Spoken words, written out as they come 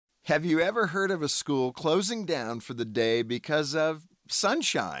Have you ever heard of a school closing down for the day because of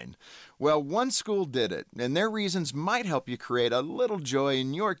sunshine? Well, one school did it, and their reasons might help you create a little joy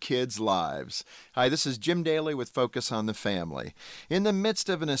in your kids' lives. Hi, this is Jim Daly with Focus on the Family. In the midst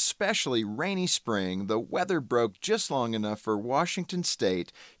of an especially rainy spring, the weather broke just long enough for Washington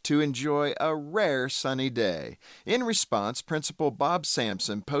State to enjoy a rare sunny day. In response, Principal Bob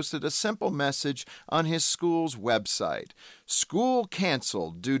Sampson posted a simple message on his school's website: "School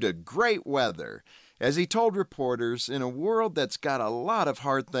canceled due to great weather." As he told reporters, in a world that's got a lot of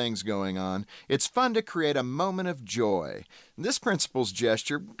hard things going on, it's fun to create a moment of joy. This principal's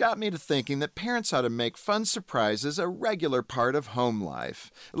gesture got me to thinking that parents ought to make fun surprises a regular part of home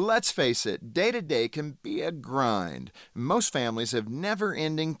life. Let's face it, day-to-day can be a grind. Most families have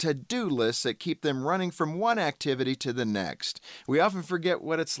never-ending to-do lists that keep them running from one activity to the next. We often forget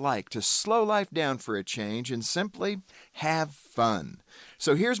what it's like to slow life down for a change and simply have fun.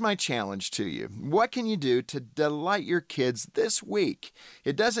 So here's my challenge to you. What can you do to delight your kids this week?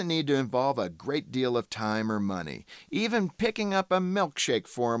 It doesn't need to involve a great deal of time or money. Even picking up a milkshake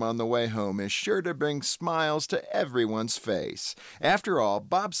for them on the way home is sure to bring smiles to everyone's face. After all,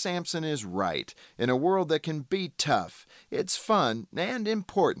 Bob Sampson is right. In a world that can be tough, it's fun and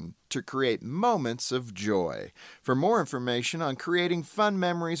important to create moments of joy. For more information on creating fun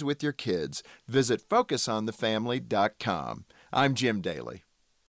memories with your kids, visit FocusOnTheFamily.com. I'm Jim Daly.